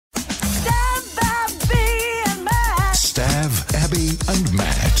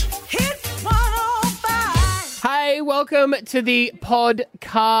welcome to the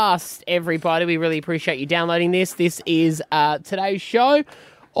podcast, everybody. We really appreciate you downloading this. This is today's show,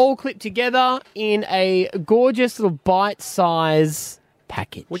 all clipped together in a gorgeous little bite-size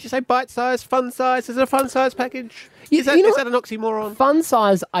package. Would you say bite-size, fun-size? Is it a fun-size package? Is that an oxymoron? Fun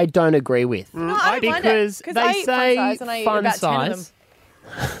size, I don't agree with. No, I don't mind because it, they say fun size and I eat fun about 10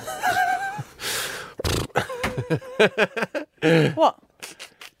 of them. What?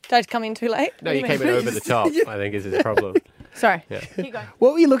 Did I come in too late? No, you came in over the top, I think is his problem. Sorry. Yeah. Keep going.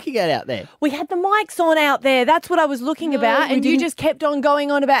 What were you looking at out there? We had the mics on out there. That's what I was looking about. we And you didn't. just kept on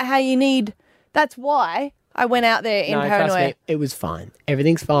going on about how you need... That's why I went out there in No, trust paranoia. me, it was fine.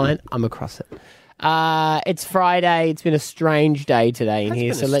 Everything's fine. I'm across it. It's Friday. It's been a strange day today in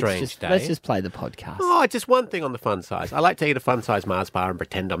here, been so a let's strange day. just play the podcast. Oh, just one thing on the fun size. I like to eat a fun-size Mars bar and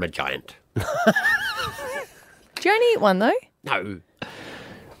pretend I'm a giant. Do you only eat one, though? No.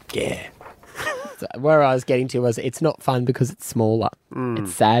 Yeah. So where I was getting to was it's not fun because it's smaller.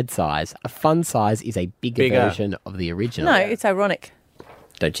 It's sad size. A fun size is a bigger version of the original. No, it's ironic.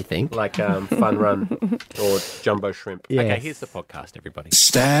 Don't you think? Like Fun Run or Jumbo Shrimp. Yes. Okay, here's the podcast, everybody.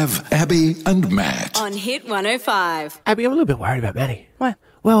 Stav, Abby and Matt. On Hit 105. Abby, I'm a little bit worried about Matty. Why?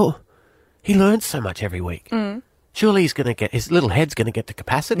 Well, he learns so much every week. Surely his little head's going to get to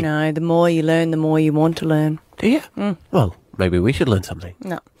capacity. No, the more you learn, the more you want to learn. Do you? Well, maybe we should learn something.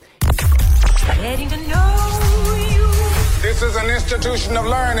 No. Getting to know you. This is an institution of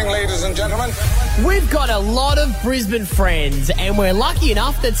learning, ladies and gentlemen. We've got a lot of Brisbane friends, and we're lucky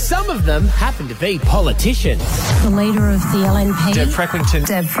enough that some of them happen to be politicians. The leader of the LNP, Deb Frecklington.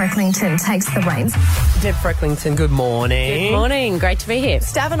 Deb Frecklington, takes the reins. Deb Frecklington, good morning. Good morning. Great to be here.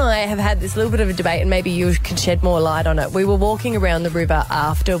 Stav and I have had this little bit of a debate, and maybe you could shed more light on it. We were walking around the river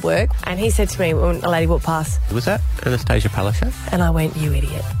after work, and he said to me, when a lady walked past, Was that Anastasia Palaszczuk? and I went, "You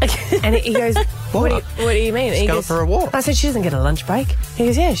idiot." And he goes, what do you mean? And he Going goes, for a walk. I said, "She doesn't get a lunch break." He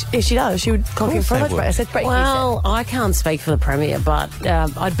goes, "Yeah, she does. She would clock in for a they lunch would. break." I said, "Break." Well, I can't speak for the Premier, but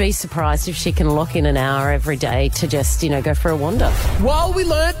I'd be surprised if she can lock in an hour every day to just, go for a wander. While we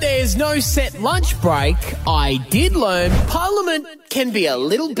learnt there's no set lunch break, I did learn Parliament can be a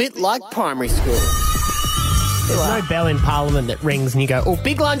little bit like primary school. There's no bell in Parliament that rings and you go, "Oh,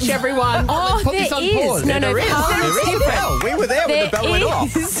 big lunch, everyone." Oh, Let's put there this on is. pause. No, There is. Parliament's There is a different. bell. We were there when the bell went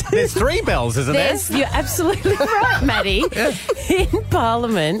off. is. There's 3 bells, isn't there? You're absolutely right, Maddie. In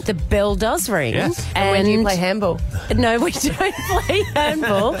Parliament, the bell does ring. Yes. And when do you play handball? No, we don't play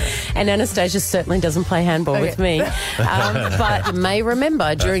handball. And Anastasia certainly doesn't play handball with me. But you may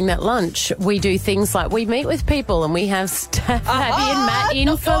remember during that lunch, we do things like we meet with people and we have Stav, Abby and Matt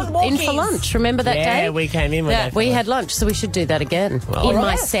in for lunch. Remember that day? Yeah, we came in with that. We had lunch, so we should do that again in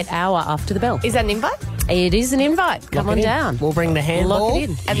my set hour after the bell. Is that an invite? It is an invite. Come Lock on it in. down. We'll bring the handball. Lock it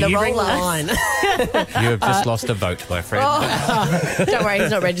in. And the You bring the roller. line. You have just lost a vote, my friend. Don't worry,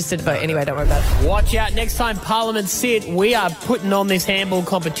 he's not registered to vote anyway. Don't worry about it. Watch out, next time Parliament sit, we are putting on this handball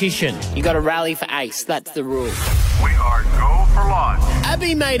competition. You got to rally for ace. That's the rule. We are go for launch.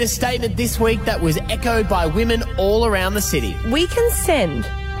 Abby made a statement this week that was echoed by women all around the city. We can send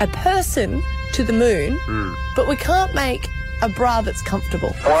a person to the moon, but we can't make a bra that's comfortable.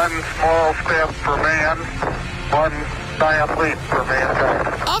 One small step for man, one giant leap for mankind.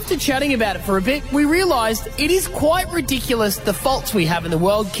 After chatting about it for a bit, we realised it is quite ridiculous the faults we have in the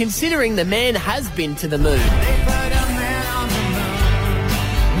world, considering the man has been to the moon.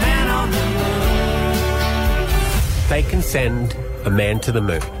 They can send a man to the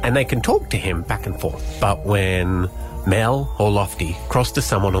moon and they can talk to him back and forth. But when Mel or Lofty cross to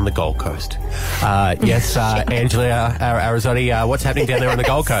someone on the Gold Coast, yes, Angela Arizzotti, what's happening down there on the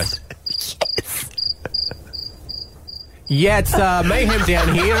Gold Coast? Yeah, it's mayhem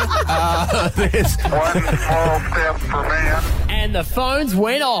down here. There's One small step for man. And the phones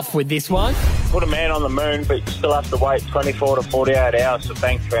went off with this one. Put a man on the moon, but you still have to wait 24 to 48 hours for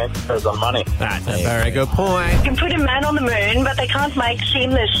bank transfers on money. That's a very good point. You can put a man on the moon, but they can't make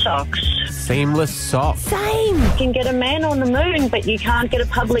seamless socks. Seamless socks. You can get a man on the moon, but you can't get a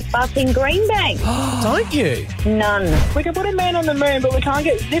public bus in Greenbank. Don't you? None. We can put a man on the moon, but we can't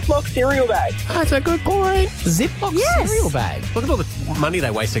get Ziploc cereal bags. That's a good point. Ziploc cereal bag. Look at all the money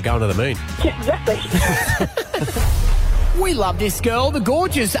they wasted going to the moon. Exactly. We love this girl. The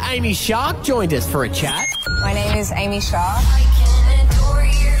gorgeous Amy Shark joined us for a chat. My name is Amy Shaw.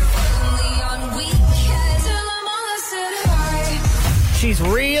 She's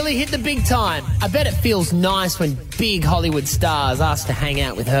really really hit the big time. I bet it feels nice when big Hollywood stars ask to hang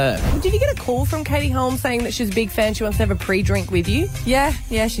out with her. Did you get a call from Katie Holmes saying that she's a big fan, she wants to have a pre-drink with you? Yeah,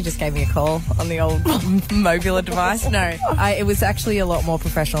 she just gave me a call on the old mobile device. No, it was actually a lot more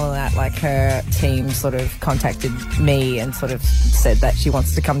professional than that. Like, her team sort of contacted me and sort of said that she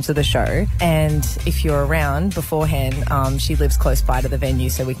wants to come to the show. And if you're around beforehand, she lives close by to the venue,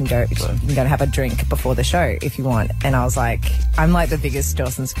 so we can go and have a drink before the show if you want. And I was like, I'm like the biggest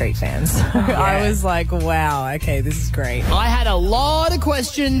Dawson's Creek fan. So I was like, wow, okay, this is great. I had a lot of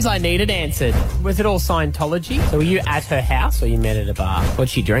questions I needed answered. Was it all Scientology? So were you at her house or you met at a bar? What'd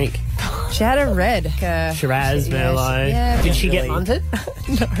she drink? She had a red. Shiraz, Merlot. Did she get munted?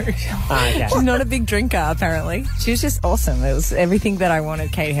 No. Okay. She's not a big drinker, apparently. She was just awesome. It was everything that I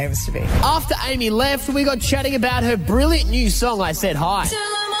wanted Katie Holmes to be. After Amy left, we got chatting about her brilliant new song, I Said Hi.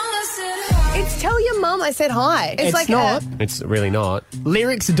 It's Tell Your Mum I Said Hi. It's like not. It's really not.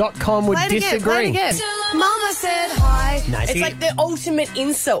 Lyrics.com would disagree. Play it again. Mum I Said Hi. No, it's see- like the ultimate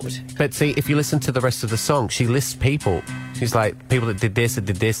insult. But see, if you listen to the rest of the song, she lists people. She's like, people that did this and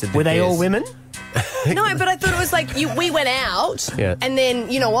did this and did Were they this. all women? No, but I thought it was like we went out, Yeah. and then,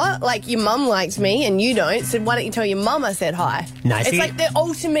 you know what? Like, your mum liked me and you don't, so why don't you tell your mum I said hi? No, it's see- like the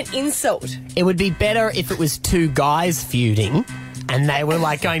ultimate insult. It would be better if it was two guys feuding and they were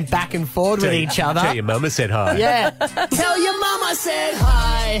like going back and forth with each other. Tell your mama said hi. Yeah. Tell your mum I said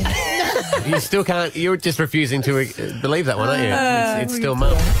hi. You still can't, you're just refusing to believe that one, aren't you? It's still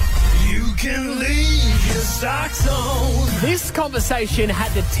mum. You can leave your socks on. This conversation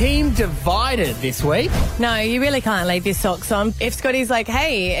had the team divided this week. No, you really can't leave your socks on. If Scotty's like,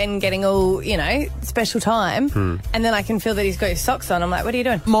 hey, and getting all, special time, and then I can feel that he's got his socks on, I'm like, what are you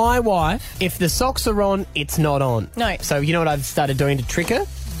doing? My wife, if the socks are on, it's not on. No. So you know what I've started doing to trick her?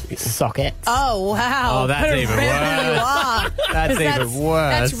 Sockets. Oh, wow. Oh, that's Put it even wherever you worse. are. That's 'Cause even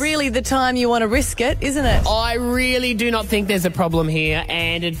worse. That's really the time you want to risk it, isn't it? I really do not think there's a problem here,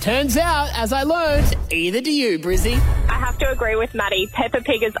 and it turns out, as I learned, either do you, Brizzy. I have to agree with Maddie. Peppa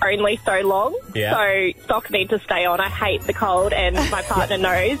Pig is only so long, Yeah. so socks need to stay on. I hate the cold, and my partner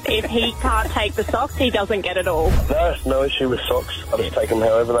knows if he can't take the socks, he doesn't get it all. No issue with socks. I just take them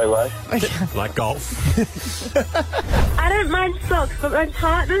however they weigh. Like golf. I don't mind socks, but my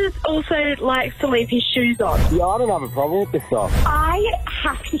partner also likes to leave his shoes on. Yeah, I don't have a problem with this stuff. I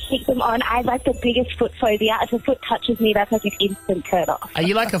have to keep them on. I have like the biggest foot phobia. If a foot touches me, that's like an instant turn off. Are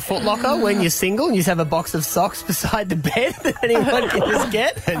you like a footlocker when you're single and you just have a box of socks beside the bed that anyone can just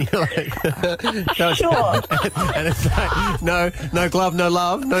get? And you're like, no, Sure. and it's like, no glove, no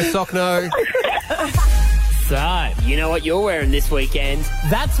love, no sock, no. So, you know what you're wearing this weekend.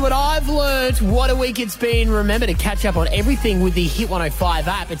 That's what I've learned. What a week it's been. Remember to catch up on everything with the Hit 105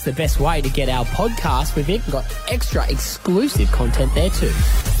 app. It's the best way to get our podcast. We've even got extra exclusive content there too.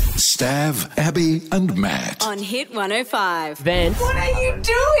 Stav, Abby and Matt. On Hit 105. Vance. What are you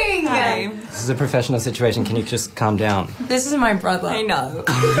doing? Hi. This is a professional situation. Can you just calm down? This is my brother. I know.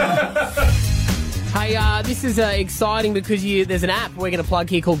 Hey, this is exciting because there's an app we're going to plug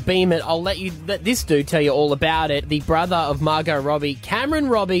here called Beam It. I'll let this dude tell you all about it. The brother of Margot Robbie, Cameron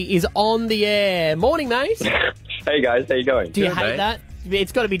Robbie, is on the air. Morning, mate. Hey guys, how you going? Do you hate that?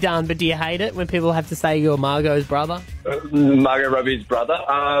 It's got to be done, but do you hate it when people have to say you're Margot's brother? Margot Robbie's brother.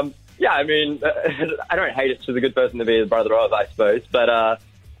 Yeah, I mean, I don't hate it. She's a good person to be the brother of, I suppose. But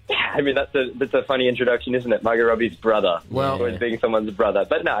yeah, I mean, that's a funny introduction, isn't it? Margot Robbie's brother. Well, always being someone's brother.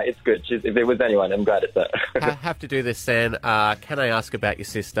 But no, it's good. If it was anyone, I'm glad it's her. I have to do this then. Can I ask about your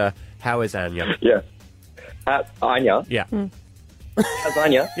sister? How is Anya? Yeah. Anya? Yeah. How's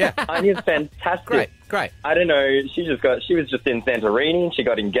Anya? Yeah. Anya's fantastic. Great. I don't know. She was just in Santorini and she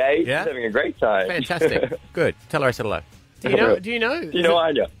got engaged. Yeah. She's having a great time. Fantastic. Good. Tell her I said hello. Do you know? Do you know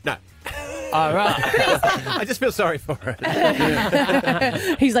Anya? No. All right. I just feel sorry for her.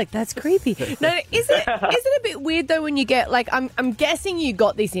 He's like, that's creepy. No, is it a bit weird though when you get like I'm guessing you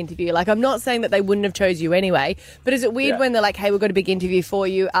got this interview. Like, I'm not saying that they wouldn't have chose you anyway, but is it weird when they're like, hey, we've got a big interview for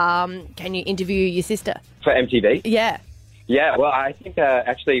you. Can you interview your sister? For MTV? Yeah. Yeah, well, I think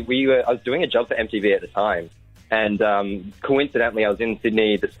actually I was doing a job for MTV at the time, and coincidentally I was in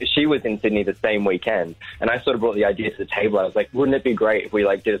Sydney, she was in Sydney the same weekend, and I sort of brought the idea to the table. I was like, wouldn't it be great if we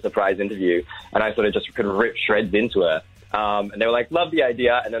did a surprise interview? And I sort of just could rip shreds into her. And they were like, love the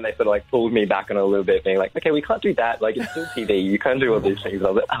idea, and then they sort of pulled me back on it a little bit, being like, okay, we can't do that, it's still TV, you can't do all these things. I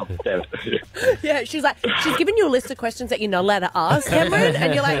was like, oh, damn it. Yeah, she's given you a list of questions that you're not allowed to ask, Cameron,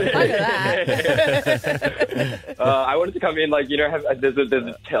 and you're like, look at that. I wanted to come in,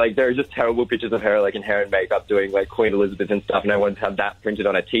 there are just terrible pictures of her, in hair and makeup, doing, Queen Elizabeth and stuff, and I wanted to have that printed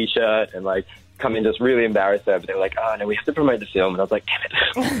on a T-shirt, and, come in, just really embarrass her. But they were like, oh, no, we have to promote the film. And I was like, damn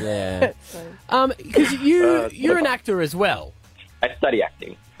it. Yeah. Because you're an actor as well. I study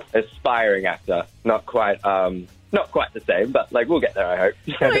acting. Aspiring actor. Not quite the same, but like we'll get there, I hope.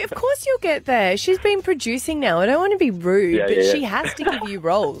 No, of course you'll get there. She's been producing now. I don't want to be rude, but she has to give you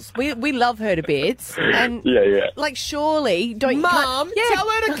roles. We love her to bits. And like, surely don't Mum, tell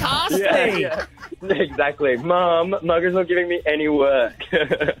her to cast me. Yeah. Exactly. Mum, Margot's not giving me any work.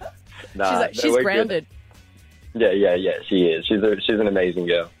 She's grounded. Good. Yeah, she is. She's an amazing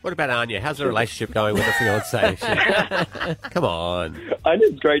girl. What about Anya? How's the relationship going with her fiancé? Come on.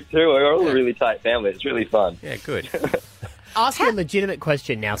 Anya's great too. We're all a really tight family. It's really fun. Yeah, good. Ask you a legitimate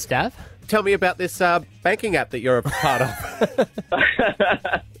question now, Stav. Tell me about this banking app that you're a part of.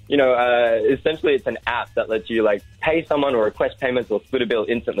 Essentially it's an app that lets you like pay someone or request payments or split a bill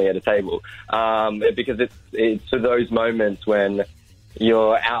instantly at a table. Because it's for those moments when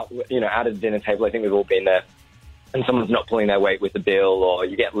you're out at a dinner table. I think we've all been there. And someone's not pulling their weight with the bill, or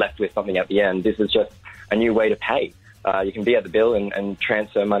you get left with something at the end. This is just a new way to pay. You can be at the bill and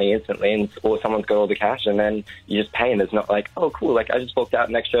transfer money instantly, or someone's got all the cash, and then you just pay, and there's not like, oh, cool, like I just forked out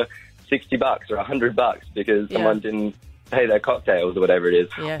an extra $60 or $100 because someone didn't pay their cocktails or whatever it is.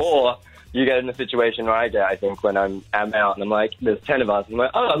 Yes. Or you get in a situation where I get, I think, when I'm out and I'm like, there's 10 of us, and I'm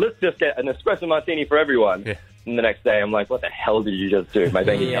like, oh, let's just get an espresso martini for everyone. Yeah. And the next day, I'm like, what the hell did you just do? My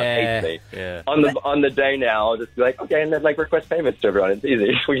bank account hates me. Yeah. On the day now, I'll just be like, okay, and then like request payments to everyone. It's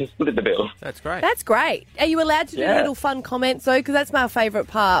easy. We can split the bill. That's great. That's great. Are you allowed to do little fun comments though? Because that's my favourite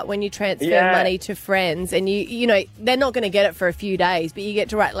part, when you transfer money to friends and you know they're not going to get it for a few days, but you get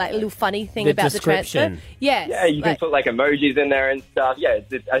to write like a little funny thing about the transfer. Yes. Yeah, you can put like emojis in there and stuff. Yeah,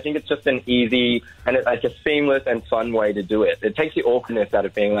 I think it's just an easy and like a seamless and fun way to do it. It takes the awkwardness out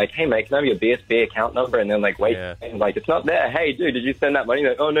of being like, hey mate, can I have your BSB account number? And then like wait, and like it's not there. Hey dude, did you send that money?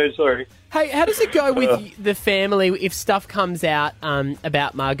 Like, oh no, sorry. Hey, how does it go with the family if stuff comes out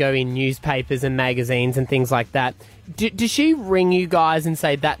about Margot in newspapers and magazines and things like that? Does she ring you guys and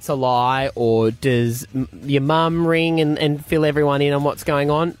say that's a lie, or does your mum ring and fill everyone in on what's going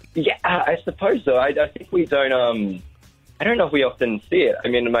on? Yeah, I suppose so. I think we don't. I don't know if we often see it. I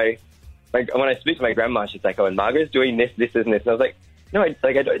mean, when I speak to my grandma, she's like, "Oh, and Margot's doing this, and this," and I was like, "No, I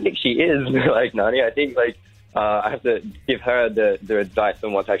don't think she is." Like, Nani, I think I have to give her the advice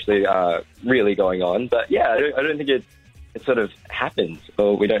on what's actually really going on. But yeah, I don't think it sort of happens,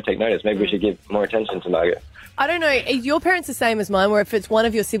 or we don't take notice. Maybe we should give more attention to Margot. I don't know. Is your parents the same as mine, where if it's one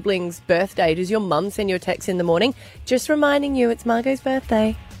of your siblings' birthday, does your mum send you a text in the morning just reminding you it's Margot's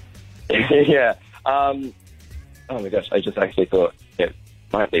birthday? Yeah. Oh my gosh, I just actually thought it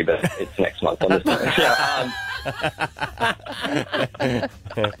might be, but it's next month on this one.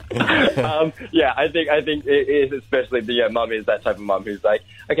 Yeah, I think it is, especially the mum is that type of mum who's like,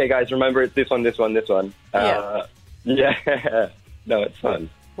 okay guys, remember it's this one, this one, this one. Yeah. No, it's fun.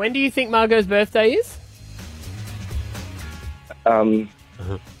 When do you think Margot's birthday is?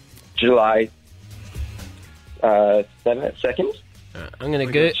 July 2nd. I'm gonna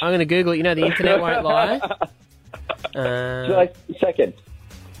Google it. You know the internet won't lie. July 2nd.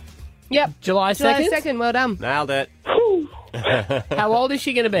 Yep, July 2nd. July 2nd. Well done. Nailed it. How old is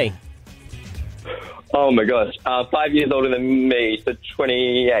she going to be? Oh my gosh, 5 years older than me, so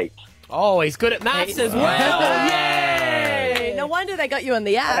 28. Oh, he's good at maths as well. Yay! No wonder they got you on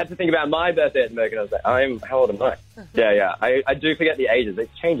the app. I had to think about my birthday at Merck, and I was like, how old am I? Yeah. I do forget the ages. It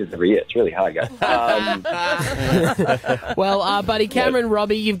changes every year. It's really hard, guys. Well, buddy, Cameron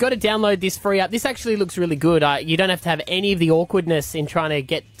Robbie, you've got to download this free app. This actually looks really good. You don't have to have any of the awkwardness in trying to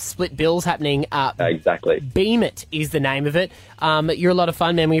get split bills happening. Exactly. Beam It is the name of it. You're a lot of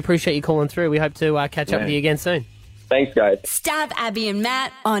fun, man. We appreciate you calling through. We hope to catch up with you again soon. Thanks, guys. Stav, Abby and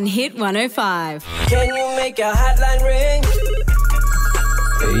Matt on Hit 105. Can you make a hotline ring?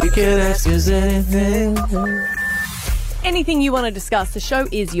 You can ask us anything. Anything you want to discuss, the show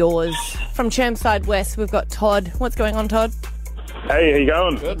is yours. From Chermside West, we've got Todd. What's going on, Todd? Hey, how you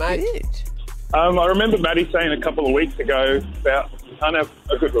going? Good, mate. Good. I remember Maddie saying a couple of weeks ago about you can't have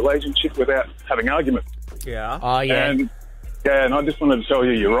a good relationship without having arguments. Yeah. Oh, yeah. And I just wanted to tell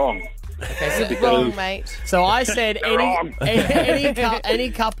you you're wrong. Okay, so wrong, mate. So I said any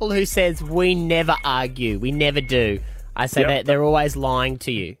couple who says we never argue, we never do, I say that they're always lying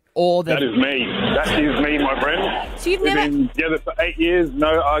to you. Or that is me. That is me, my friend. So you've We've been together for 8 years,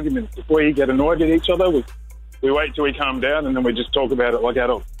 no arguments. If we get annoyed at each other, we wait till we calm down and then we just talk about it like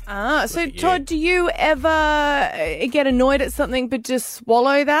adults. So Todd, do you ever get annoyed at something but just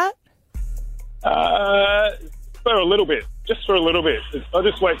swallow that? For a little bit. Just for a little bit. I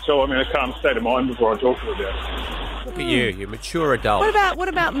just wait till I'm in a calm state of mind before I talk to her about it. Look at you mature adult. What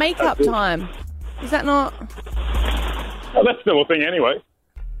about makeup time? Is that not? Oh, that's still a thing anyway.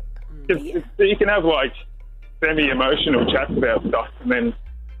 'Cause you can have, like, semi-emotional chats about stuff and then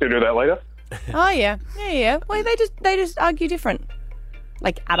do that later. Oh, yeah. Yeah. Well, they just argue different.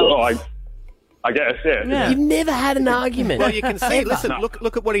 Like adults. Well, I guess, yeah. You've never had an argument. Well, you can see. Listen,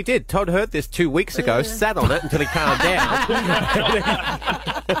 look at what he did. Todd heard this 2 weeks ago, sat on it until he calmed down.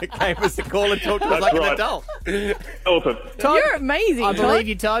 Gave us a call and talked to us like an adult. Awesome. Todd, You're amazing, I Todd. believe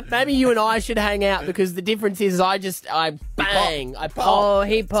you, Todd. Maybe you and I should hang out because the difference is I pop. Oh,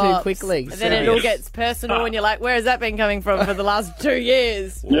 he pops. too quickly. And then it all gets personal and you're like, where has that been coming from for the last 2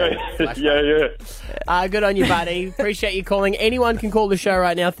 years? Yeah. Good on you, buddy. Appreciate you calling. Anyone can call the show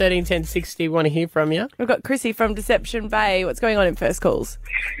right now, 13 10 60. Want to hear from you? We've got Chrissy from Deception Bay. What's going on in First Calls?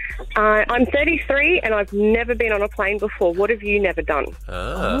 I'm 33 and I've never been on a plane before. What have you never done?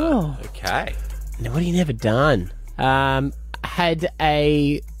 Oh, okay. Now, what have you never done? Had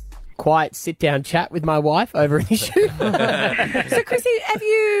a quiet sit-down chat with my wife over an issue. So, Chrissy, have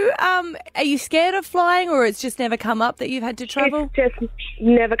you? Are you scared of flying, or it's just never come up that you've had to travel? It's just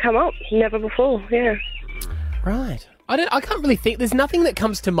never come up. Never before. Yeah. Right. I can't really think. There's nothing that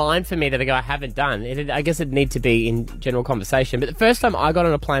comes to mind for me that I haven't done. I guess it'd need to be in general conversation. But the first time I got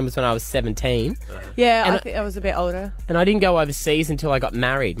on a plane was when I was 17. Yeah, And I think I was a bit older. And I didn't go overseas until I got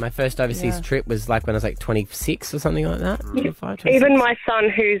married. My first overseas trip was like when I was like 26 or something like that. 25, 26. Even my son,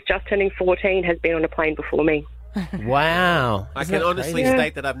 who's just turning 14, has been on a plane before me. Wow. I can honestly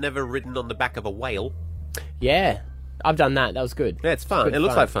state that I've never ridden on the back of a whale. Yeah. I've done that. That was good. Yeah, it's fun. Good It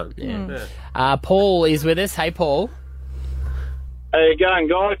looks fun. like fun. Yeah. Paul is with us. Hey, Paul. How you going,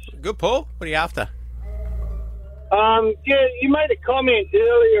 guys? Good, Paul. What are you after? Yeah, you made a comment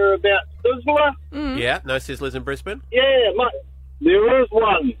earlier about Sizzler. Yeah, no sizzlers in Brisbane? Yeah, mate, there is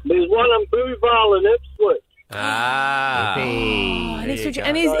one. There's one in Boovale and Ipswich. Ah. And is So it?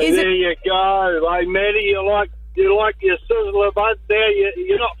 there you go. Hey, Matty, you like your Sizzler, bud? There,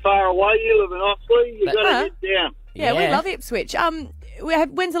 you're not far away. You live in Oxley. You got to head down. Yeah, we love Ipswich.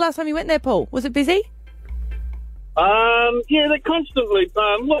 When's the last time you went there, Paul? Was it busy? Yeah, they're constantly,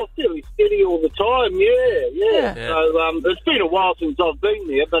 fairly steady all the time, yeah. So, it's been a while since I've been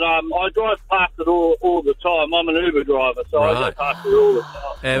there, but I drive past it all the time. I'm an Uber driver, so I go past it all the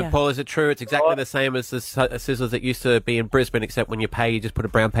time. And Paul, is it true it's exactly the same as the sizzlers that used to be in Brisbane, except when you pay, you just put a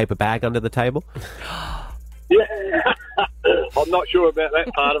brown paper bag under the table? Yeah. I'm not sure about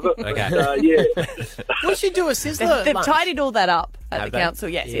that part of it. Okay. But, yeah. We should do a sizzler They've lunch. tidied all that up at Have the they? council.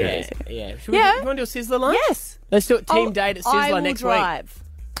 Yes, Yeah. Should we you want to do a sizzler lunch? Yes. Let's do it team date at I Sizzler will next drive.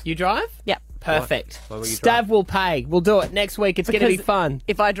 week. You drive? Yep. Perfect. Why will you Stav will pay. We'll do it next week. It's going to be Because fun.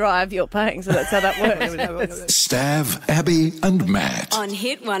 If I drive, you're paying, so that's how that works. Stav, Abby, and Matt. On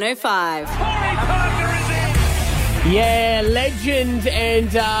Hit 105. Yeah, legend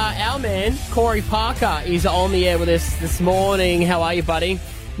and our man, Corey Parker, is on the air with us this morning. How are you, buddy?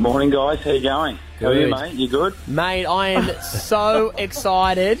 Morning, guys. How you going? How are you, Good. mate? You good? Mate, I am so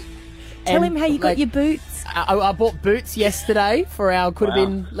excited. Tell And, him how you got like, your boots. I bought boots yesterday for our could have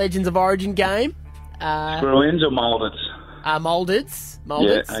been Legends of Origin game. Bruins or Mouldeds? Mouldeds.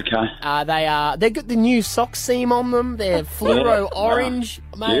 Yeah, okay. They've got the new sock seam on them. They're fluoro orange,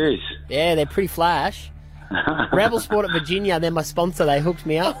 mate. Jeez. Yeah, they're pretty flash. Rebel Sport at Virginia, they're my sponsor. They hooked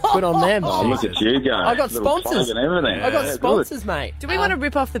me up. Good on them. Oh, look at you go. I got Little sponsors. plug and everything. I got Yeah, sponsors, mate. Do we want to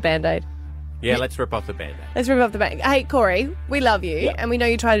rip off the Band-Aid? Yeah, let's rip off the Band-Aid. Let's rip off the Band-Aid. Hey, Corey, we love you, and we know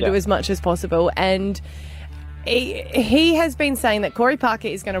you try to do as much as possible, and he has been saying that Corey Parker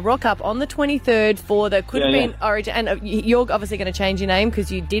is going to rock up on the 23rd for the could have been Origin, and you're obviously going to change your name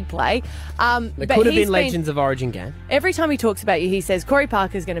because you did play. The but could have he's been Legends of Origin game. Every time he talks about you, he says Corey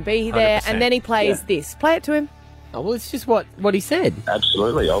Parker's going to be there, 100%. and then he plays this. Play it to him. Oh, well, it's just what he said.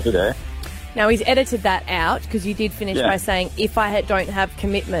 Absolutely, I'll be there. Now, he's edited that out because you did finish by saying, if I don't have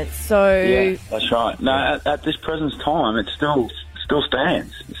commitments. So Yeah, that's right. No, at this present time, it still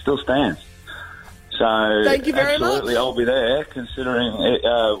stands. It still stands. So Thank you very absolutely, much. I'll be there, considering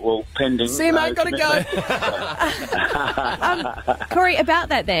pending. See you, mate. Gotta go. Corey, about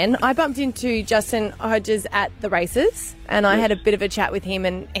that then, I bumped into Justin Hodges at the races and I had a bit of a chat with him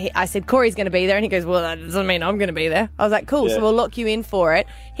and I said, Corey's going to be there. And he goes, well, that doesn't mean I'm going to be there. I was like, cool, so we'll lock you in for it.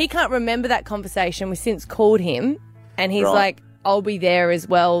 He can't remember that conversation. We've since called him and he's like, I'll be there as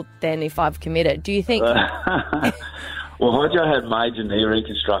well then if I've committed. Do you think... Well, Hodjo had major knee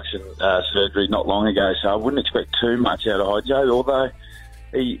reconstruction surgery not long ago, so I wouldn't expect too much out of Hodjo, although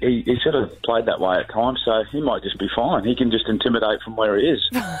he sort of played that way at times, so he might just be fine. He can just intimidate from where he is.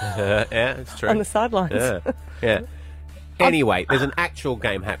 Yeah, it's true. On the sidelines. Yeah. Anyway, there's an actual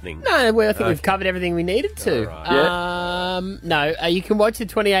game happening. No, well, I think we've covered everything we needed to. No, you can watch the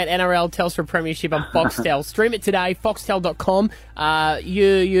 28 NRL Telstra Premiership on Foxtel. Stream it today, foxtel.com.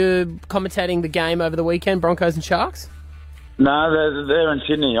 You're commentating the game over the weekend, Broncos and Sharks? No, they're in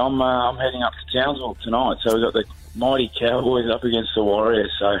Sydney. I'm heading up to Townsville tonight, so we've got the mighty Cowboys up against the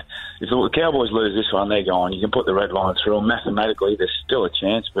Warriors. So if the Cowboys lose this one, they're gone. You can put the red line through them. Mathematically, there's still a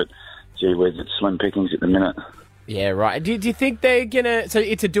chance, but gee whiz, it's slim pickings at the minute. Yeah, right. Do you think they're going to... So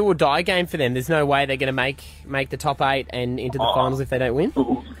it's a do-or-die game for them. There's no way they're going to make the top 8 and into the finals if they don't win?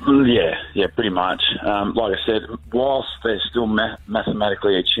 Yeah, pretty much. Like I said, whilst there's still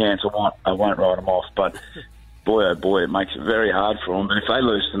mathematically a chance, I won't write them off, but... Boy, oh boy, it makes it very hard for them. But if they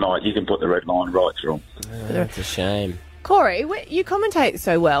lose tonight, you can put the red line right through them. That's a shame. Corey, you commentate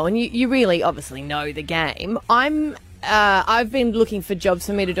so well, and you really obviously know the game. I've been looking for jobs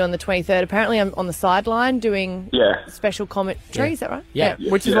for me to do on the 23rd. Apparently, I'm on the sideline doing special commentary. Yeah. Is that right? Yeah,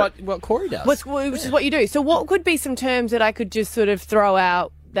 which is what Corey does. Which is what you do. So what could be some terms that I could just sort of throw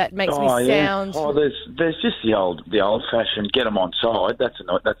out that makes me sound... Oh, there's just the old fashioned get them on side. That's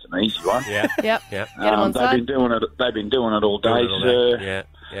an easy one. Yeah. Yep. Yep. Get them on side. They've been doing it all day, sir.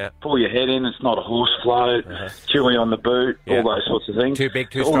 Yeah. Pull your head in. It's not a horse float. Chewy on the boot. All those sorts of things. Too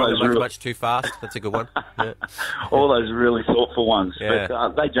big, too strong, much too fast. That's a good one. Yeah. All those really thoughtful ones,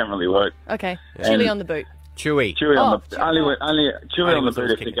 but they generally work. Okay. Chili on the boot. Chewy on the only Chewy on the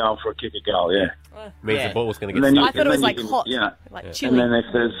boot if they're going for a kick a goal. Yeah. Means the ball's going to get stuck. I thought it was like hot. Like chili. And then if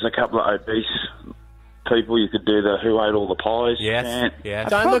there's a couple of obese people, you could do the who ate all the pies. Yes.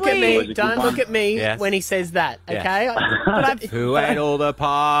 Don't look at me when he says that, okay? Who ate all the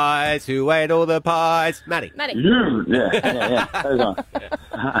pies? Who ate all the pies? Matty. You. Yeah. Those on.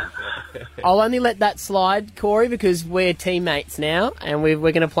 I'll only let that slide, Corey, because we're teammates now, and we're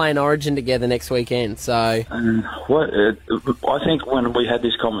going to play an Origin together next weekend. So, I think when we had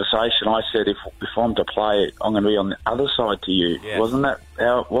this conversation, I said if I'm to play, I'm going to be on the other side to you. Yes. Wasn't that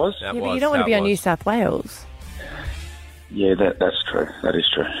how it was? But you don't want to be on New South Wales. Yeah, that's true. That is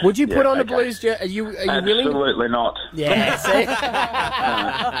true. Would you put on a Blues jersey? Are you willing? Absolutely not. Yeah, see?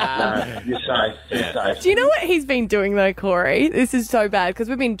 No, you're safe. You're safe. Do you know what he's been doing, though, Corey? This is so bad, because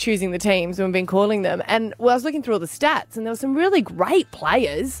we've been choosing the teams and we've been calling them. And, I was looking through all the stats, and there were some really great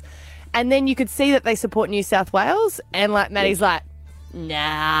players. And then you could see that they support New South Wales. And, Matty's like,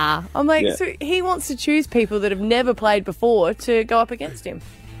 nah. I'm like, so he wants to choose people that have never played before to go up against him.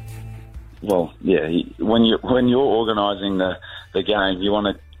 Well, yeah. When you're organising the game, you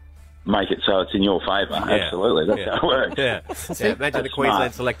want to make it so it's in your favour. Yeah. Absolutely, that's how it works. Yeah. Imagine the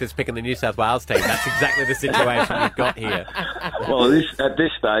Queensland selectors picking the New South Wales team. That's exactly the situation you've got here. Well, at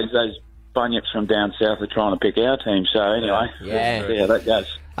this stage, those bunyips from down south are trying to pick our team. So anyway, yeah, that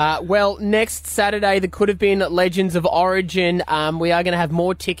goes. Well, next Saturday, there could have been Legends of Origin. We are going to have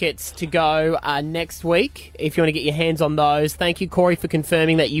more tickets to go next week, if you want to get your hands on those. Thank you, Corey, for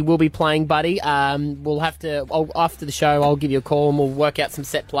confirming that you will be playing, buddy. We'll have to, after the show, I'll give you a call and we'll work out some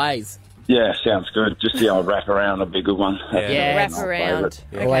set plays. Yeah, sounds good. Just the old wrap around would be a good one. Wrap around.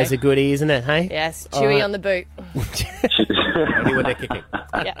 Okay. Always a goodie, isn't it, hey? Yes, Chewy on the boot. Only when they're kicking.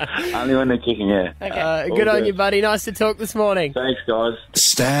 Only when they're kicking, yeah. Okay. Good on you, buddy. Nice to talk this morning. Thanks, guys.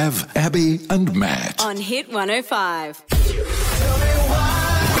 Stav, Abby and Matt. On Hit 105. Why'd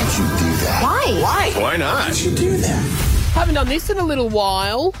you do that? Why? Why not? Why'd you do that? Haven't done this in a little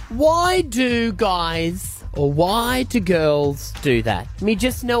while. Why do guys or why do girls do that? Me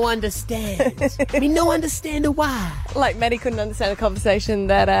just no understand. Me no understand why. Like, Maddie couldn't understand a conversation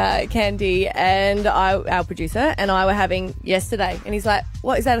that Candy and our producer, and I were having yesterday. And he's like,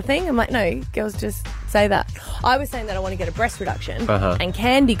 what, is that a thing? I'm like, no, girls just say that. I was saying that I want to get a breast reduction. And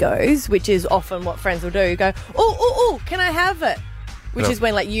Candy goes, which is often what friends will do, go, oh, can I have it? Which is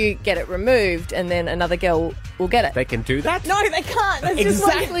when, you get it removed and then another girl will get it. They can do that? No, they can't. That's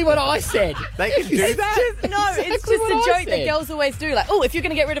exactly what I said. They can do that? It's just a joke that girls always do. Like, if you're going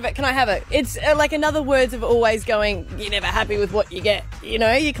to get rid of it, can I have it? It's another words of always going, you're never happy with what you get. You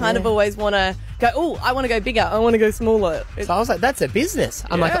know, you kind of always want to go, I want to go bigger. I want to go smaller. So I was like, that's a business.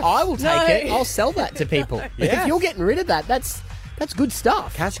 I'm like, I will take it. I'll sell that to people. If you're getting rid of that, that's good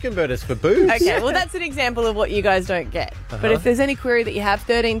stuff. Cash converters for boobs. Okay, well, that's an example of what you guys don't get. But if there's any query that you have,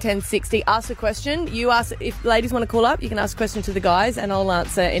 13 10 60, ask a question. You ask, if ladies want to call up, you can ask a question to the guys, and I'll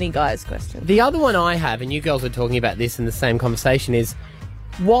answer any guy's question. The other one I have, and you girls were talking about this in the same conversation, is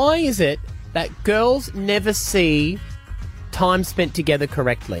why is it that girls never see time spent together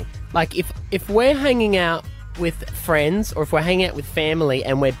correctly? Like, if we're hanging out with friends or if we're hanging out with family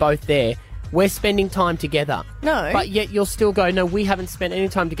and we're both there, we're spending time together. No. But yet you'll still go, no, we haven't spent any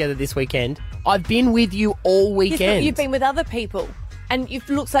time together this weekend. I've been with you all weekend. You've been with other people. and it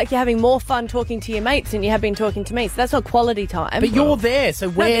looks like you're having more fun talking to your mates than you have been talking to me. So that's not quality time. But you're there, so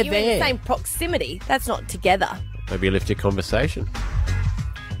No, we're but you're in there. the same proximity. That's not together. Maybe you lift your conversation.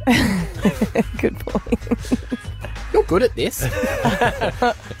 Good point. You're good at this.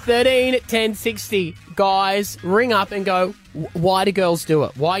 13 10 60. Guys, ring up and go, why do girls do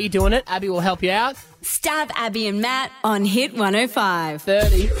it? Why are you doing it? Abby will help you out. Stav, Abby and Matt on Hit 105.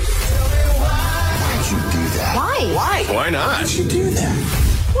 30. Why not? Why'd you do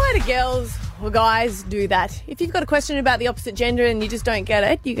that? Why do girls or guys do that? If you've got a question about the opposite gender and you just don't get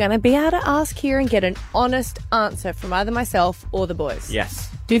it, you're going to be able to ask here and get an honest answer from either myself or the boys. Yes.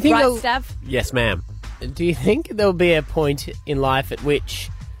 Do you think Right, there'll- Stav? Yes, ma'am. Do you think there'll be a point in life at which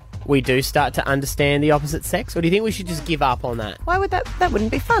we do start to understand the opposite sex, or do you think we should just give up on that? Why would that? That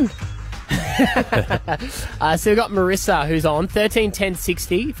wouldn't be fun. So we've got Marissa who's on 13 10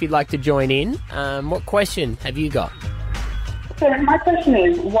 60 if you'd like to join in. What question have you got? So my question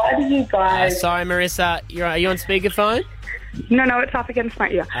is, why do you guys... Sorry, Marissa, are you on speakerphone? No, it's up against my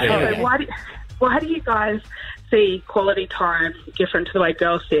ear. Okay. So why do you guys see quality time different to the way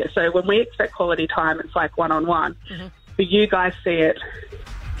girls see it? So when we expect quality time, it's like one-on-one. But you guys see it...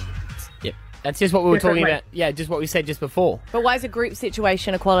 Yep. That's just what we were talking Differently. about. Yeah, just what we said just before. But why is a group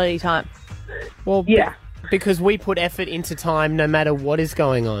situation a quality time? Well, yeah. Because we put effort into time no matter what is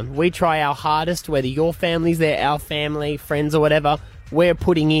going on. We try our hardest, whether your family's there, our family, friends or whatever, we're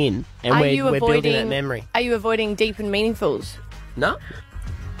putting in and we're building that memory. Are you avoiding deep and meaningfuls? No.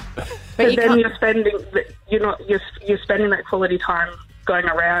 But then you're spending that quality time going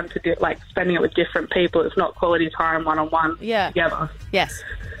around to do, like spending it with different people. It's not quality time one-on-one together. Yes.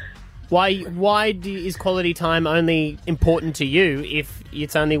 Why is quality time only important to you if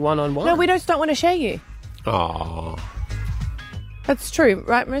it's only one-on-one? No, we just don't want to share you. Oh. That's true,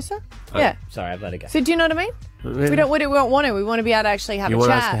 right, Marissa? Yeah. Sorry, I've let it go. So do you know what I mean? We don't want to. We want to be able to actually have You a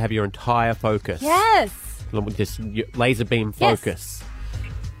want chat. us to have your entire focus. Yes. Just laser beam Yes. focus.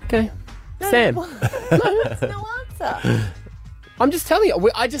 Okay. Sam. No, that's no answer. I'm just telling you.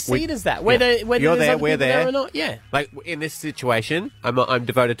 I just see it as that. Whether you're there's there, other we're people there or not. Yeah. Like in this situation, I'm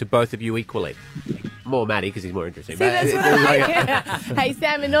devoted to both of you equally. More Matty because he's more interesting. See, that's what I like. Hey,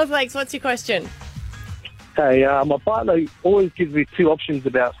 Sam in North Lakes, what's your question? Hey, my partner always gives me two options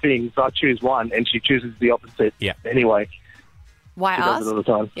about things. I choose one, and she chooses the opposite. Yeah. Anyway, Why she ask? does it all the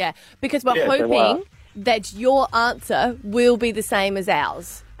time. Yeah, because we're Yeah, so why hoping that your answer will be the same as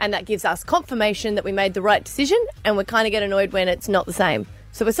ours. And that gives us confirmation that we made the right decision, and we kind of get annoyed when it's not the same.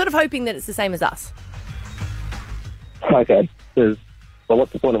 So we're sort of hoping that it's the same as us. Okay. Well,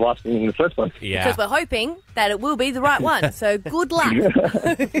 what's the point of asking in the first place? Because we're hoping that it will be the right one. So good luck.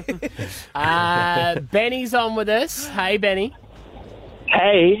 Benny's on with us. Hey, Benny.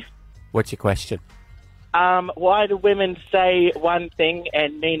 Hey, What's your question? why do women say one thing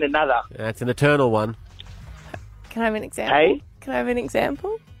and mean another? That's an eternal one. Can I have an example? Hey? Can I have an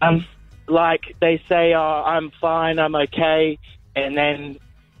example? Like they say, "Oh, I'm fine, I'm okay," and then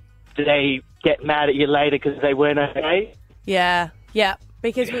they get mad at you later because they weren't okay. Yeah.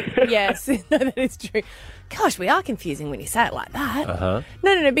 Because yes, no, that is true. Gosh, we are confusing when you say it like that. Uh-huh.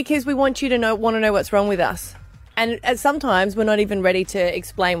 No, because we want you to know what's wrong with us. And sometimes we're not even ready to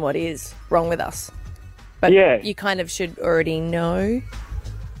explain what is wrong with us. But Yeah. you kind of should already know.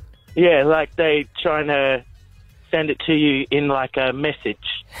 Yeah, like they trying to send it to you in like a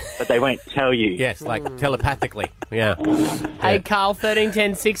message, but they won't tell you. Yes, like telepathically. Yeah. Hey, Carl, 13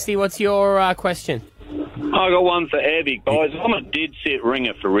 10 60. What's your question? I got one for Abby, guys. I'm a dead set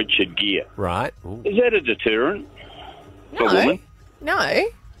ringer for Richard Gere. Right. Is that a deterrent for women? No.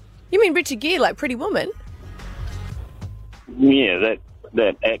 You mean Richard Gere, like Pretty Woman? Yeah,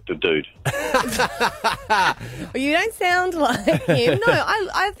 that actor dude. Well, you don't sound like him. No,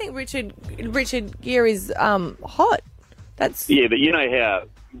 I think Richard Gere is hot. That's Yeah, but you know how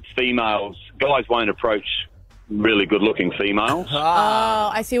guys won't approach really good-looking females. Oh,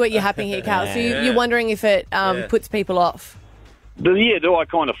 I see what you're happening here, Carl. So you're wondering if it puts people off. But yeah, do I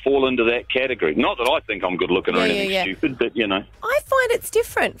kind of fall into that category? Not that I think I'm good-looking or Yeah, anything yeah. stupid, but you know. I find it's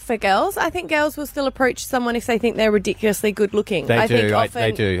different for girls. I think girls will still approach someone if they think they're ridiculously good looking. They I do. think often,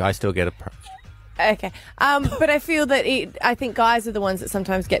 They do. I still get approached. Okay. But I feel that I think guys are the ones that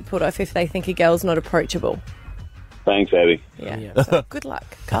sometimes get put off if they think a girl's not approachable. Thanks, Abby. Yeah. So good luck,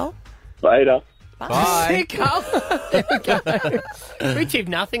 Carl. Later. Bye. Carl. There we go. We achieved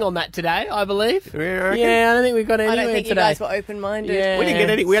nothing on that today, I believe. Yeah, I don't think we got anywhere I don't think today. you guys were open-minded. Yeah. We didn't get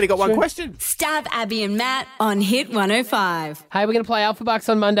any. We only got one True. question. Stav, Abby and Matt on Hit 105. Hey, we're going to play Alpha Bucks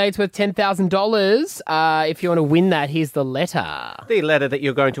on Monday. It's worth $10,000. If you want to win that, here's the letter. The letter that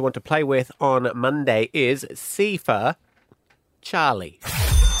you're going to want to play with on Monday is C for Charlie.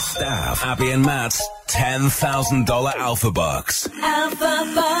 Stav, Abby and Matt's $10,000 Alpha Bucks.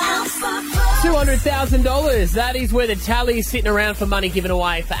 $200,000. That is where the tally is sitting around for money given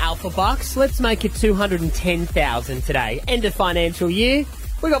away for Alpha Bucks. Let's make it $210,000 today. End of financial year.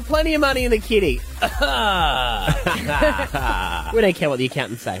 We got plenty of money in the kitty. We don't care what the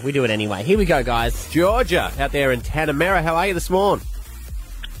accountants say. We do it anyway. Here we go, guys. Georgia, out there in Tanamera. How are you this morning?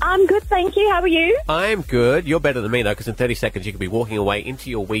 I'm good, thank you. How are you? I'm good. You're better than me, though, because in 30 seconds you could be walking away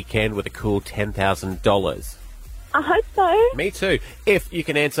into your weekend with a cool $10,000. I hope so. Me too. If you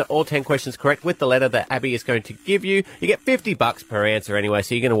can answer all 10 questions correct with the letter that Abby is going to give you, you get $50 per answer anyway,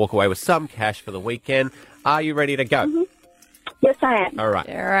 so you're going to walk away with some cash for the weekend. Are you ready to go? Mm-hmm. Yes, I am. All right.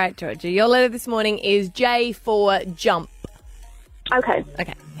 All right, Georgia. Your letter this morning is J for jump. Okay.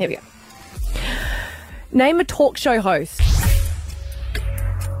 Okay, here we go. Name a talk show host.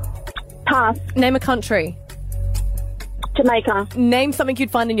 Pass. Name a country. Jamaica. Name something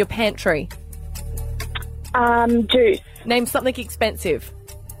you'd find in your pantry. Juice. Name something expensive.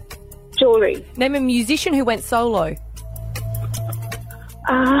 Jewellery. Name a musician who went solo.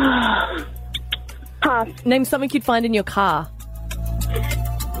 Pass. Name something you'd find in your car.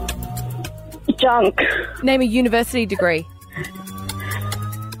 Junk. Name a university degree.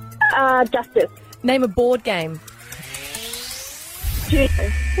 Justice. Name a board game. Juice.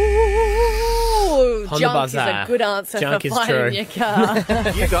 Ooh, On the junk is buzzer. a good answer Junk for is finding true. your car.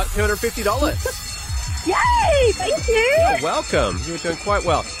 You got $250. Yay! Thank you. You're welcome. You're doing quite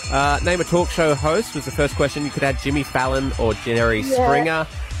well. Name a talk show host was the first question. You could add Jimmy Fallon or Jerry Springer.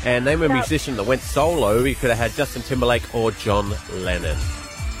 And name a musician that went solo. You could have had Justin Timberlake or John Lennon.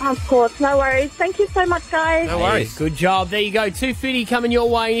 Of course, no worries. Thank you so much, guys. No worries. Good job. There you go. $250 coming your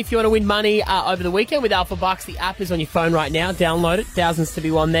way. If you want to win money over the weekend with Alpha Bucks, the app is on your phone right now. Download it. Thousands to be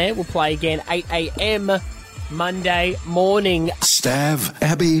won there. We'll play again 8 a.m. Monday morning. Stav,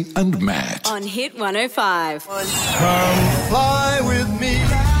 Abby and Matt. On Hit 105. Come fly with me.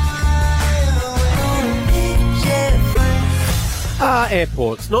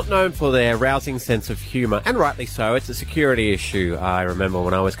 Airports, not known for their rousing sense of humour, and rightly so. It's a security issue. I remember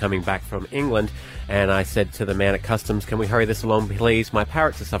when I was coming back from England and I said to the man at customs, can we hurry this along, please? My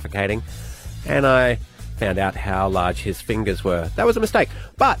parrots are suffocating. And I found out how large his fingers were. That was a mistake.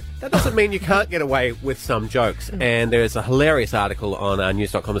 But that doesn't mean you can't get away with some jokes. And there's a hilarious article on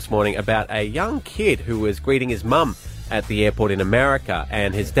news.com this morning about a young kid who was greeting his mum at the airport in America,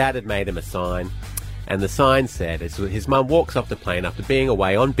 and his dad had made him a sign. And the sign said, as his mum walks off the plane after being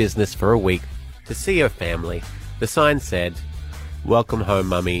away on business for a week to see her family, the sign said, welcome home,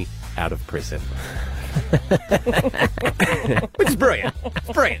 mummy, out of prison. Which is brilliant.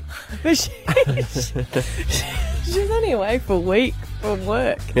 It's brilliant. She's only away for a week from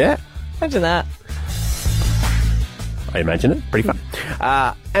work. Yeah. Imagine that. I imagine it. Pretty fun.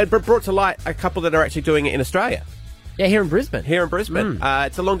 And brought to light a couple that are actually doing it in Australia. Yeah, here in Brisbane. Here in Brisbane.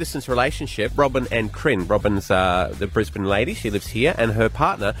 It's a long-distance relationship, Robin and Crin. Robin's the Brisbane lady. She lives here, and her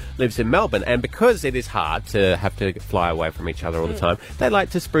partner lives in Melbourne. And because it is hard to have to fly away from each other all the time, they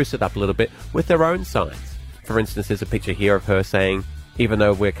like to spruce it up a little bit with their own signs. For instance, there's a picture here of her saying, even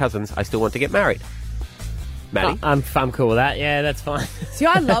though we're cousins, I still want to get married. Maddie? I'm cool with that. Yeah, that's fine. See,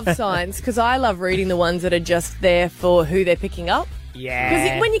 I love signs because I love reading the ones that are just there for who they're picking up. Yeah.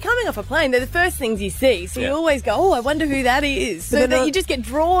 Because when you're coming off a plane, they're the first things you see. So you always go, oh, I wonder who that is. So that you just get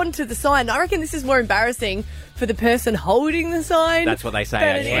drawn to the sign. I reckon this is more embarrassing for the person holding the sign. That's what they say,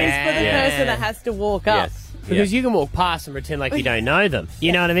 than it actually. is for the person that has to walk up. Because you can walk past and pretend like you don't know them.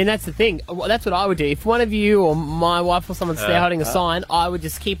 You know what I mean? That's the thing. That's what I would do. If one of you or my wife or someone's there holding a sign, I would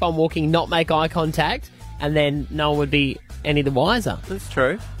just keep on walking, not make eye contact, and then no one would be any the wiser. That's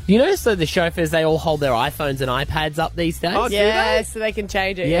true. You notice that the chauffeurs, they all hold their iPhones and iPads up these days? Oh, yeah, so they can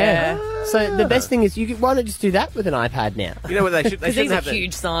change it. Yeah. So the best thing is, why not just do that with an iPad now? You know what they should? They Because these shouldn't are have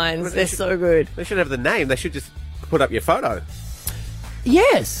huge signs. They're so good. They shouldn't have the name. They should just put up your photo.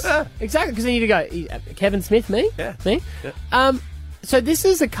 Yes, exactly. Because then you go, Kevin Smith, me? Yeah. Me? Yeah. So this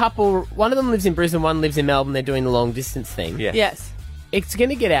is a couple, one of them lives in Brisbane, one lives in Melbourne. They're doing the long distance thing. Yeah. Yes. It's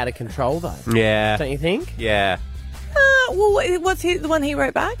going to get out of control, though. Yeah. Don't you think? Yeah. Well, what's the one he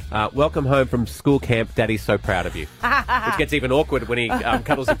wrote back? Welcome home from school camp. Daddy's so proud of you. Which gets even awkward when he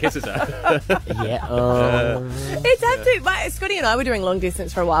cuddles and kisses her. Yeah. It's absolutely. Scotty and I were doing long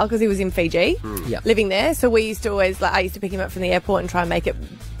distance for a while because he was in Fiji, living there. So we used to always, I used to pick him up from the airport and try and make it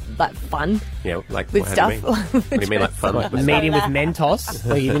fun. Yeah, like with stuff. What do you mean, like fun? Like meeting with Mentos.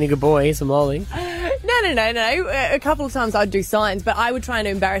 Like, you've been a good boy, here's some lolly. No. A couple of times I'd do signs, but I would try and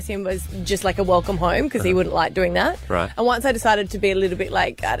embarrass him as just like a welcome home because he wouldn't like doing that. Right. And once I decided to be a little bit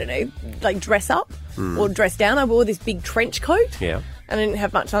like, I don't know, like dress up, or dressed down. I wore this big trench coat. Yeah. And I didn't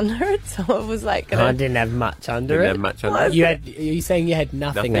have much under it, so I was like... I didn't have much under Didn't it. have much under it. Are you saying you had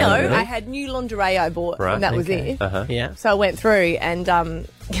nothing No, under it? I had new lingerie I bought, Right, and that was okay. it. Uh-huh. Yeah. So I went through, and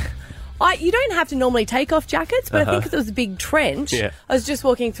you don't have to normally take off jackets, but I think because it was a big trench, Yeah. I was just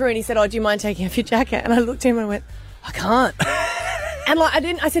walking through, and he said, "Oh, do you mind taking off your jacket?" And I looked at him and I went, "I can't." And like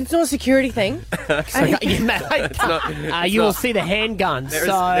I said, "It's not a security thing." You will see the handguns. There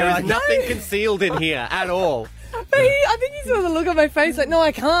so is nothing concealed in here at all. But I think he saw the look on my face, like, "No,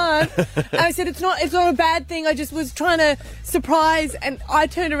 I can't." And I said, "It's not a bad thing. I just was trying to surprise." And I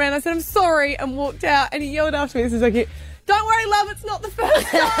turned around, I said, "I'm sorry," and walked out. And he yelled after me, "This is so cute. Don't worry, love, it's not the first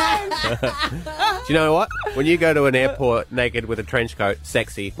time." Do you know what? When you go to an airport naked with a trench coat,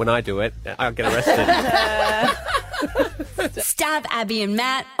 sexy. When I do it, I'll get arrested. Stav, Abby and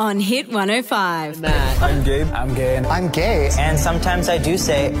Matt on Hit 105. I'm Gabe. I'm gay. I'm gay. And sometimes I do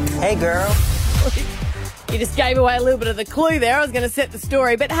say, hey, girl. You just gave away a little bit of the clue there. I was going to set the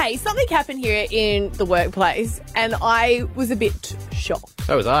story. But hey, something happened here in the workplace, and I was a bit shocked.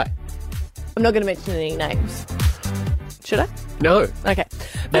 So was I. I'm not going to mention any names. Should I? No. Okay.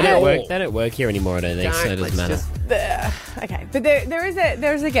 They don't work here anymore, I don't think, so it doesn't matter. Okay, but there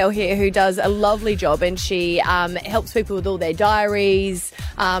is a girl here who does a lovely job, and she helps people with all their diaries.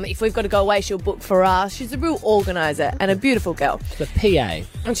 If we've got to go away, she'll book for us. She's a real organiser and a beautiful girl. The PA.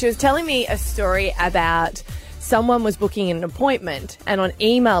 And she was telling me a story about someone was booking an appointment, and on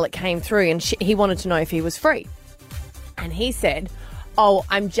email it came through, and he wanted to know if he was free. And he said, "Oh,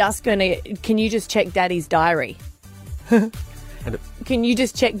 can you just check Daddy's diary?" Can you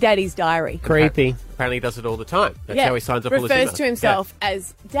just check Daddy's diary? Creepy. Apparently he does it all the time. That's how he signs up all his emails. Refers to himself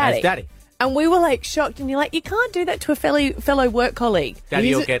as Daddy. As Daddy. And we were like shocked, and you're like, you can't do that to a fellow work colleague.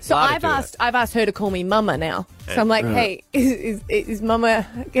 Daddy will get So Lara to I've asked her to call me Mama now. So I'm like, hey, is Mama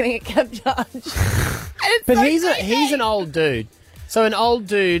getting a cab charge? But he's an old dude. So an old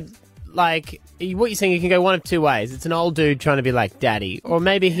dude, like, what you're saying, you can go one of two ways. It's an old dude trying to be like Daddy, or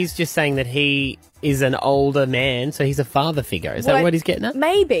maybe he's just saying that he is an older man, so he's a father figure. Is that what he's getting at?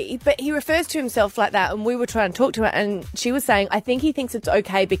 Maybe, but he refers to himself like that, and we were trying to talk to her, and she was saying, I think he thinks it's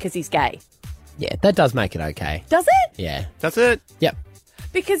okay because he's gay. Yeah, that does make it okay. Does it? Yeah. That's it? Yep.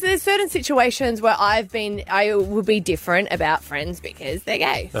 Because there's certain situations where I will be different about friends because they're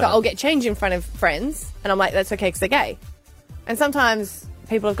gay. So I'll get changed in front of friends, and I'm like, that's okay because they're gay. And sometimes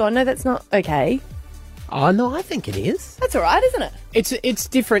people have gone, no, that's not okay. Oh, no, I think it is. That's all right, isn't it? It's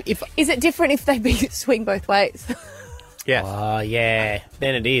different if... Is it different if they swing both ways? Yeah. Oh, yeah.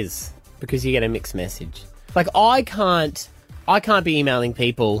 Then it is. Because you get a mixed message. Like, I can't be emailing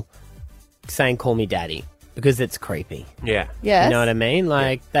people saying, call me Daddy, because it's creepy. Yeah. Yes. You know what I mean?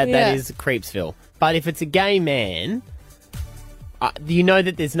 Like, that is Creepsville. But if it's a gay man, you know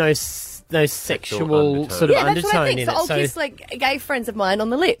that there's no sexual sort of that's undertone what I think. in So it. I'll kiss, like, gay friends of mine on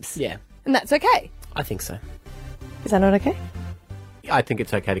the lips. Yeah. And that's okay. I think so. Is that not okay? I think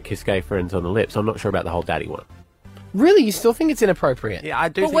it's okay to kiss gay friends on the lips. I'm not sure about the whole daddy one. Really? You still think it's inappropriate? Yeah, I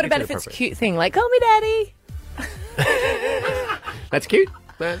do But think what it's about if it's a inappropriate. cute thing, like, call me Daddy? That's cute.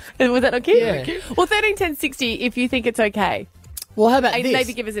 Was that not cute? Yeah. Well, 131060, if you think it's okay. Well, how about this?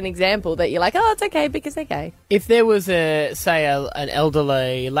 Maybe give us an example that you're like, oh, it's okay because they're gay. If there was an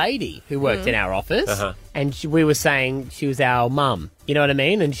elderly lady who worked in our office, and we were saying she was our mum, you know what I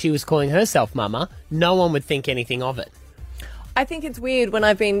mean? And she was calling herself Mama, no one would think anything of it. I think it's weird when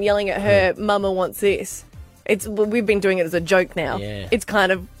I've been yelling at her, Mama wants this. We've been doing it as a joke now. Yeah. It's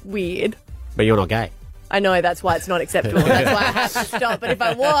kind of weird. But you're not gay. I know, that's why it's not acceptable. That's why I have to stop. But if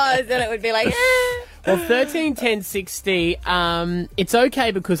I was, then it would be like, eh. Well, 131060, it's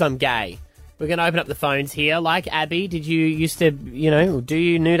okay because I'm gay. We're going to open up the phones here. Like Abby, did you used to, do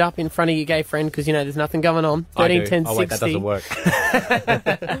you nude up in front of your gay friend because, there's nothing going on? 131060. Oh, wait, that doesn't work.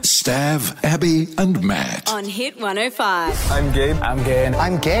 Stav, Abby and Matt. On Hit 105. I'm Gabe. I'm gay.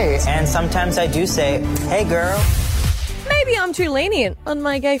 I'm gay. And sometimes I do say, hey, girl. Maybe I'm too lenient on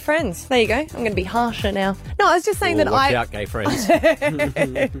my gay friends. There you go. I'm going to be harsher now. No, I was just saying that Watch out, gay friends.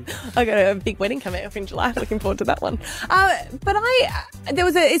 I got a big wedding coming up in July. Looking forward to that one. But there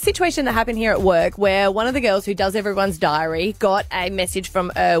was a situation that happened here at work where one of the girls who does everyone's diary got a message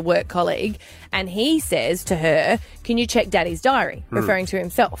from a work colleague, and he says to her, can you check Daddy's diary? Referring to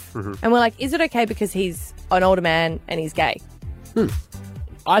himself. And we're like, is it okay because he's an older man and he's gay?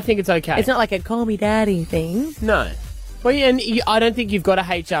 I think it's okay. It's not like a call me daddy thing. No. Well, yeah, and I don't think you've got a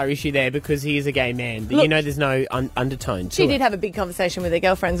HR issue there because he is a gay man. But Look, there's no undertone to She it. did have a big conversation with her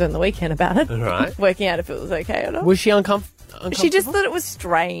girlfriends on the weekend about it. Right. Working out if it was okay or not. Was she uncomfortable? She just thought it was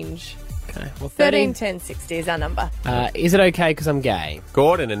strange. Okay. Well, 131060 is our number. Is it okay because I'm gay?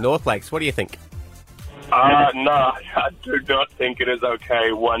 Gordon in North Lakes, what do you think? No, I do not think it is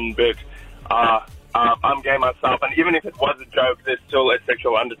okay one bit. I'm gay myself, and even if it was a joke, there's still a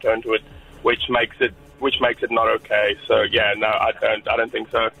sexual undertone to it, which makes it not okay. So yeah, no, I don't think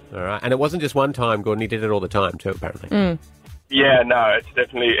so. All right, and it wasn't just one time, Gordon. He did it all the time too, apparently. Yeah, no, it's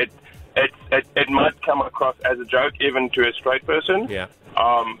definitely it might come across as a joke even to a straight person. Yeah.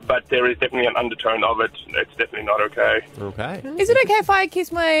 But there is definitely an undertone of it. It's definitely not okay. Okay. Is it okay if I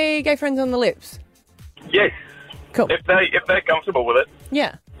kiss my gay friends on the lips? Yes. Cool. If they're comfortable with it.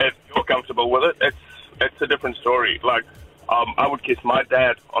 Yeah. If you're comfortable with it, it's a different story. Like, I would kiss my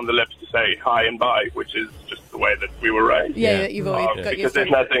dad on the lips to say hi and bye, which is just the way that we were raised. Yeah, you've always got your because there's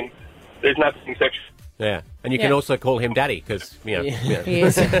nothing sexual. Yeah, and you can also call him Daddy because he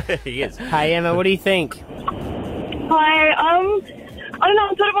is. he is. Hey Emma, what do you think? Hi, I don't know,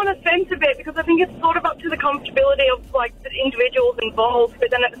 I'm sort of on the fence a bit because I think it's sort of up to the comfortability of, like, the individuals involved, but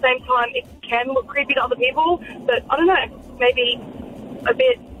then at the same time it can look creepy to other people, but I don't know, maybe a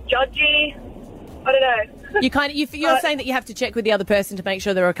bit judgy, I don't know. You're saying that you have to check with the other person to make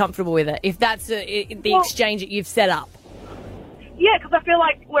sure they're comfortable with it, if that's the exchange that you've set up. Yeah, because I feel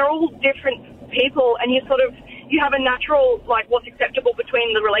like we're all different people and you have a natural, like, what's acceptable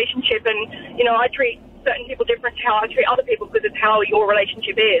between the relationship and, you know, I treat certain people different to how I treat other people because it's how your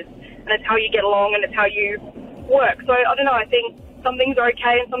relationship is and it's how you get along and it's how you work. So, I don't know, I think some things are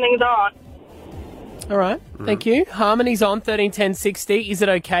okay and some things aren't. All right, thank you. Harmony's on 131060. Is it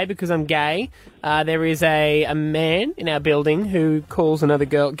okay because I'm gay? There is a man in our building who gets another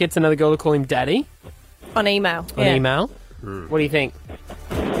girl to call him Daddy. On email. On email. What do you think?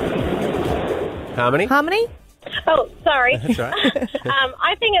 Harmony? Harmony? Oh, sorry. That's right.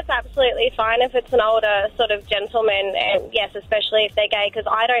 I think it's absolutely fine if it's an older sort of gentleman, and yes, especially if they're gay, because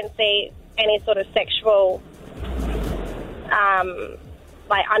I don't see any sort of sexual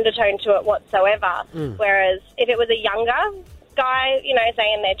undertone to it whatsoever. Whereas if it was a younger guy, you know,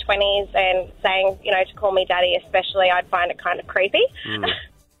 say in their 20s and saying, you know, to call me Daddy especially, I'd find it kind of creepy.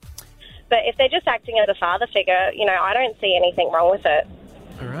 But if they're just acting as a father figure, you know, I don't see anything wrong with it.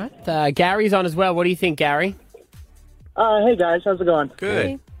 All right. Gary's on as well. What do you think, Gary? Hey guys, how's it going?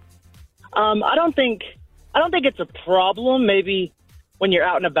 Good. I don't think it's a problem. Maybe when you're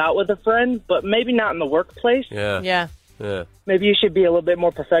out and about with a friend, but maybe not in the workplace. Yeah. Maybe you should be a little bit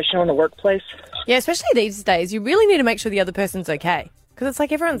more professional in the workplace. Yeah, especially these days. You really need to make sure the other person's okay. Because it's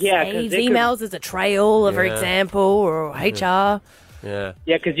like everyone saves emails as a trail, for example, or HR. Yeah.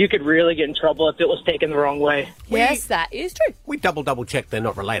 Yeah, because you could really get in trouble if it was taken the wrong way. Yes, that is true. We double check they're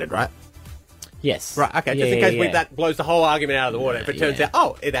not related, right? Yes. Right, okay, just in case that blows the whole argument out of the water. If it turns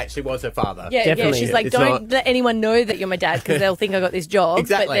out, it actually was her father. Yeah, Definitely. she's like, don't let anyone know that you're my dad because they'll think I got this job.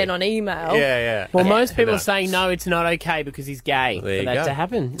 Exactly. But then on email. Yeah. Well, most people are saying no, it's not okay because he's gay for that to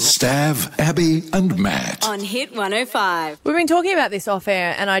happen. Stav, Abby and Matt. On Hit 105. We've been talking about this off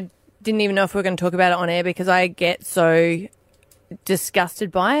air and I didn't even know if we were going to talk about it on air because I get so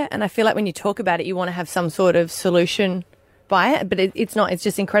disgusted by it. And I feel like when you talk about it, you want to have some sort of solution by it, but it's not. It's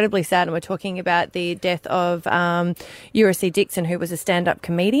just incredibly sad. And we're talking about the death of Eurysea Dixon, who was a stand-up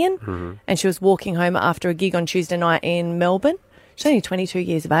comedian, and she was walking home after a gig on Tuesday night in Melbourne. She's only 22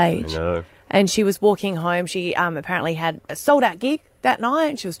 years of age. I know. And she was walking home. She apparently had a sold-out gig that night,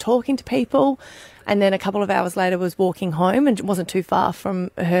 and she was talking to people. And then a couple of hours later was walking home, and it wasn't too far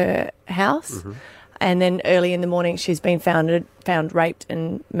from her house. And then early in the morning, she's been found raped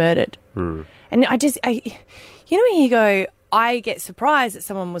and murdered. And you know when you go, I get surprised that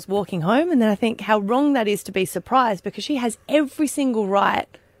someone was walking home, and then I think how wrong that is to be surprised because she has every single right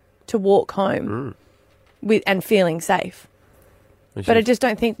to walk home and feeling safe. But I just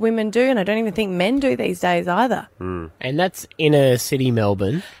don't think women do, and I don't even think men do these days either. And that's inner city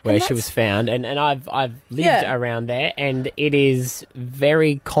Melbourne where she was found, and I've lived around there, and it is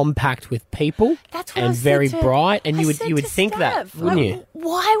very compact with people and very bright, and you would think that, wouldn't you?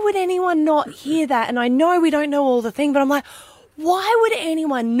 Why would anyone not hear that? And I know we don't know all the thing, but I'm like, why would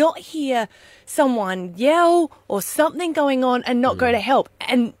anyone not hear someone yell or something going on and not go to help?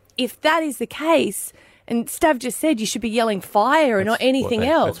 And if that is the case, and Stav just said you should be yelling fire and not anything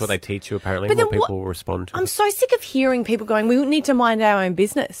else. That's what they teach you, apparently, But what then people will respond to. I'm so sick of hearing people going, we need to mind our own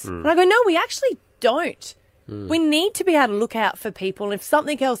business. And I go, no, we actually don't. We need to be able to look out for people. And if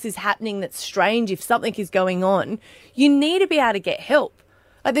something else is happening that's strange, if something is going on, you need to be able to get help.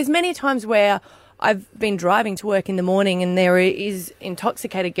 Like there's many times where I've been driving to work in the morning and there is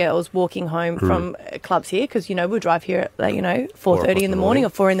intoxicated girls walking home from clubs here because, you know, we'll drive here at, 4:30 in the morning or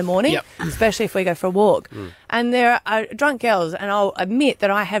 4 in the morning, especially if we go for a walk. And there are drunk girls, and I'll admit that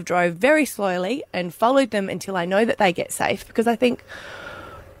I have drove very slowly and followed them until I know that they get safe because I think,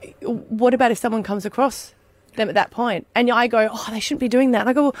 what about if someone comes across them at that point? And I go, oh, they shouldn't be doing that. And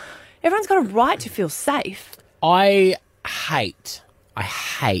I go, well, everyone's got a right to feel safe. I hate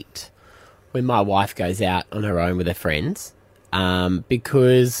when my wife goes out on her own with her friends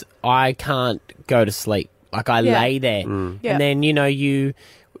because I can't go to sleep. Like, I lay there. And then,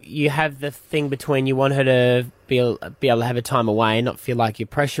 you have the thing between you want her to be able to have a time away and not feel like you're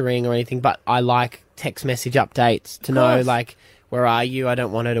pressuring or anything, but I like text message updates to know, like, where are you? I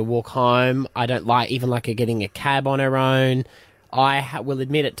don't want her to walk home. I don't even like her getting a cab on her own. I will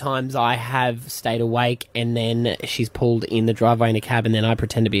admit at times I have stayed awake and then she's pulled in the driveway in a cab and then I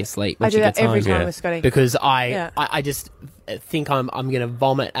pretend to be asleep when I she do that gets every home. time with Scotty. Because I just think I'm going to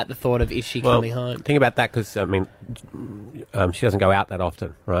vomit at the thought of is she coming home. Think about that because, I mean, she doesn't go out that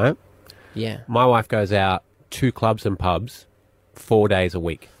often, right? Yeah. My wife goes out 2 clubs and pubs 4 days a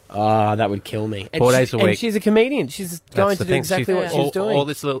week. Oh, that would kill me. 4 days a week. And she's a comedian. She's going to do exactly what she's doing. All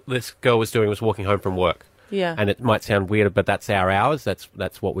this girl was doing was walking home from work. Yeah. And it might sound weird, but that's our hours.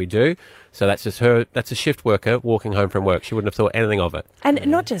 That's what we do. So that's just her. That's a shift worker walking home from work. She wouldn't have thought anything of it. And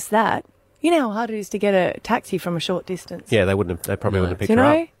not just that. You know how hard it is to get a taxi from a short distance. Yeah, they probably wouldn't have picked her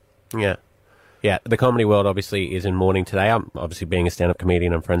up. Yeah. Yeah, the comedy world obviously is in mourning today. I'm obviously being a stand-up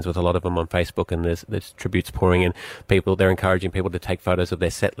comedian. I'm friends with a lot of them on Facebook, and there's tributes pouring in. They're encouraging people to take photos of their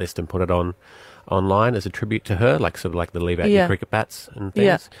set list and put it online as a tribute to her, like sort of like the leave out your cricket bats and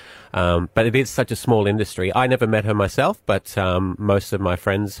things. But it is such a small industry. I never met her myself, but most of my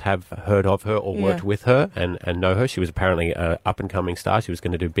friends have heard of her or worked with her and know her. She was apparently an up-and-coming star. She was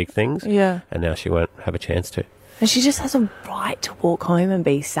going to do big things. Yeah. And now she won't have a chance to. And she just has a right to walk home and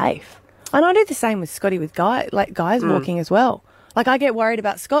be safe. And I do the same with Scotty with guys walking as well. Like, I get worried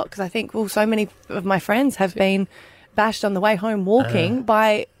about Scott because I think, well, so many of my friends have been bashed on the way home walking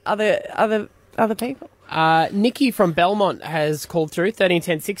by other people. Nikki from Belmont has called through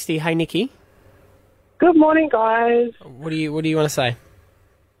 131060. Hey, Nikki. Good morning, guys. What do you want to say?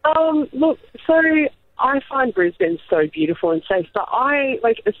 Look, so I find Brisbane so beautiful and safe, but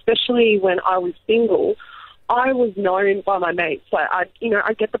especially when I was single, I was known by my mates. Like,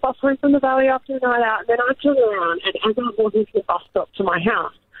 I'd get the bus home from the valley after a night out, and then I'd turn around, and as I'm walking to the bus stop to my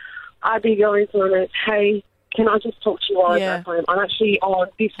house, I'd be going to my mates, hey, can I just talk to you while I'm at home? I'm actually on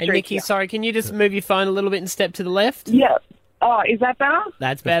this street. Hey, Nikki, sorry, can you just move your phone a little bit and step to the left? Yeah. Oh, is that better?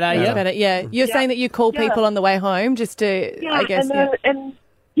 That's better, yeah. Better, yeah. You're saying that you call people on the way home just to, I guess,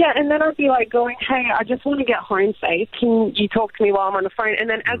 and then I'd be like going, hey, I just want to get home safe. Can you talk to me while I'm on the phone? And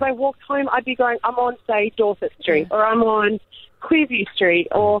then as I walked home, I'd be going, I'm on, say, Dorset Street, or I'm on Clearview Street,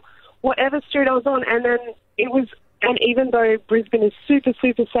 or whatever street I was on. And then and even though Brisbane is super,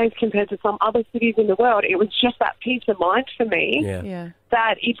 super safe compared to some other cities in the world, it was just that peace of mind for me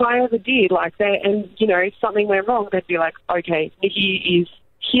that if I ever did something went wrong, they'd be like, okay, Nikki is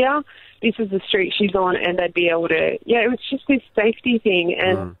here. This is the street she's on, and they'd be able to, it was just this safety thing.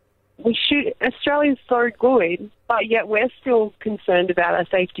 And Australia's so good, but yet we're still concerned about our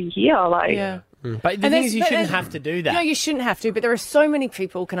safety here. But the thing is, you shouldn't have to do that. No, you shouldn't have to, but there are so many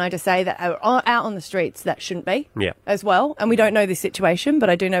people, can I just say, that are out on the streets that shouldn't be as well. And we don't know this situation, but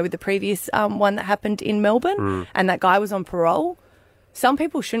I do know with the previous one that happened in Melbourne, and that guy was on parole, some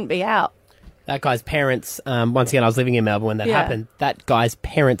people shouldn't be out. That guy's parents, once again, I was living in Melbourne when that happened. That guy's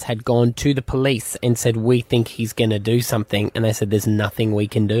parents had gone to the police and said, we think he's going to do something. And they said, there's nothing we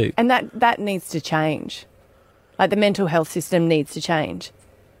can do. And that needs to change. Like, the mental health system needs to change.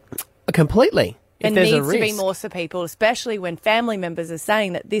 Completely. It needs to be more for people, especially when family members are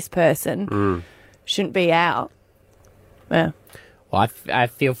saying that this person shouldn't be out. Yeah. Well, I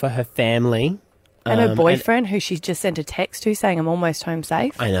feel for her family. And her boyfriend, who she just sent a text to saying, I'm almost home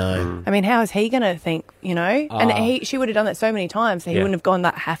safe. I know. I mean, how is he going to think, And she would have done that so many times, so he wouldn't have gone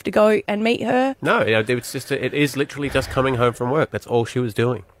have to go and meet her. No, it's just, it is literally just coming home from work. That's all she was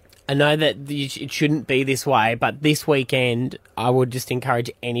doing. I know that it shouldn't be this way, but this weekend, I would just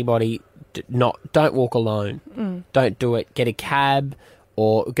encourage anybody don't walk alone. Don't do it. Get a cab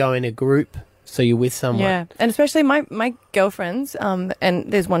or go in a group so you're with someone. Yeah, and especially my girlfriends, and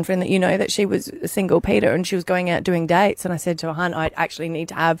there's one friend that you know that she was a single, Peter, and she was going out doing dates, and I said to her, hon, I actually need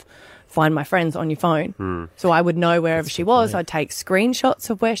to find my friends on your phone. So I would know wherever she was. I'd take screenshots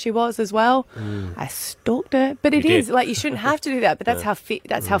of where she was as well. I stalked her. But it is, you shouldn't have to do that, but that's how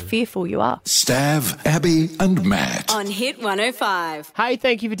fearful you are. Stav, Abby and Matt. On Hit 105. Hey,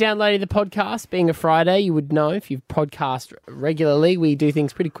 thank you for downloading the podcast. Being a Friday, you would know if you podcast regularly, we do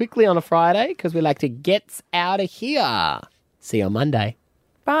things pretty quickly on a Friday because we like to get out of here. See you on Monday.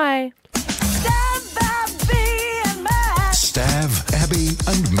 Bye. Stav, Abby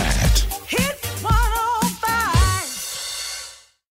and Matt.